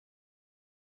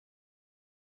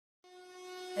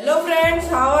Hello friends,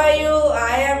 how are you?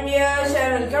 I am Yash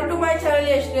and welcome to my channel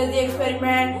Yash's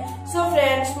Experiment. So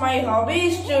friends, my hobby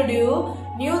is to do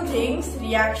new things,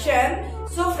 reaction.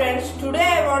 So friends, today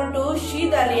I want to see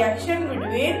the reaction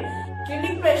between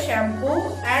Clinic Plus shampoo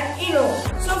and Eno.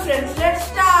 So friends, let's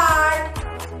start.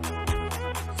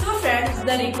 So friends,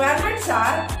 the requirements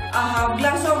are a half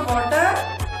glass of water,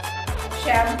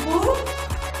 shampoo,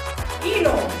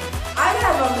 Eno. I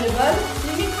have available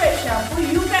Clinic Plus shampoo.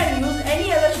 You can use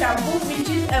any other shampoo which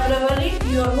is available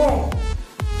in your home.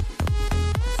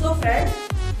 So friends,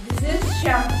 this is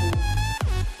shampoo.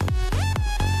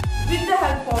 With the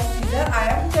help of scissor, I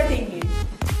am cutting it.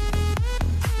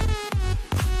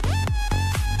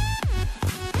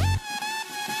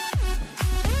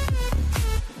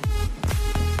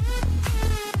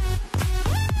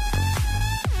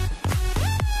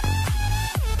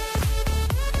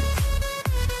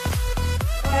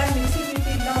 I am mixing it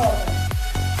in the water.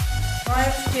 Now I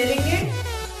am stirring it.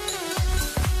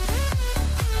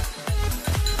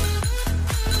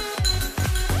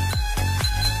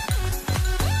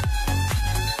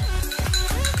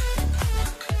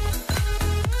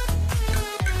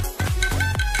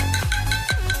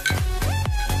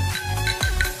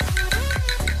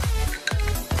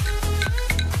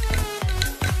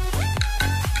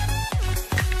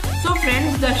 So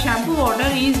friends, the shampoo water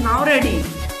is now ready.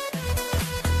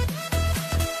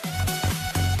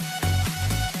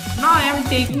 Now I am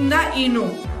taking the Eno.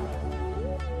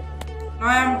 Now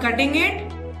I am cutting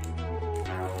it.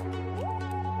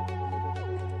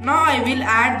 Now I will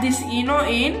add this Eno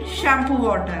in shampoo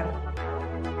water.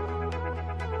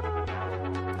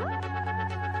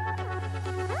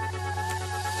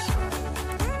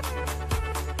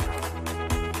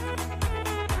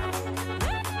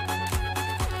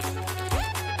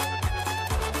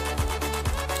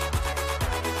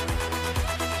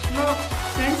 Now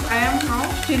friends, I am now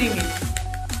stirring it.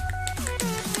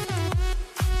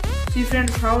 See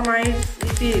friends, how nice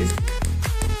it is.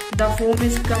 The foam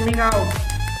is coming out.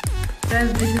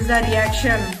 Friends, this is the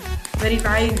reaction. Very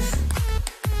nice.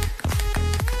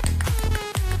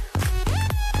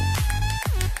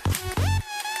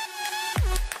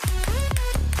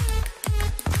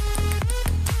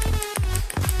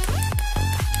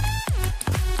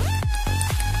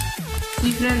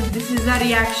 See friends, this is the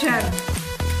reaction.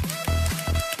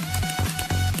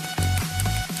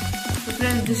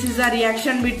 Friends, this is the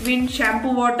reaction between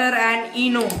shampoo water and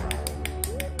Eno.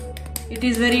 It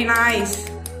is very nice.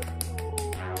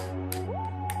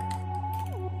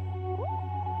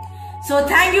 So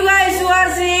thank you guys who are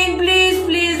seeing.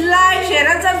 Please like, share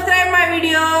and subscribe my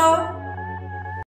video.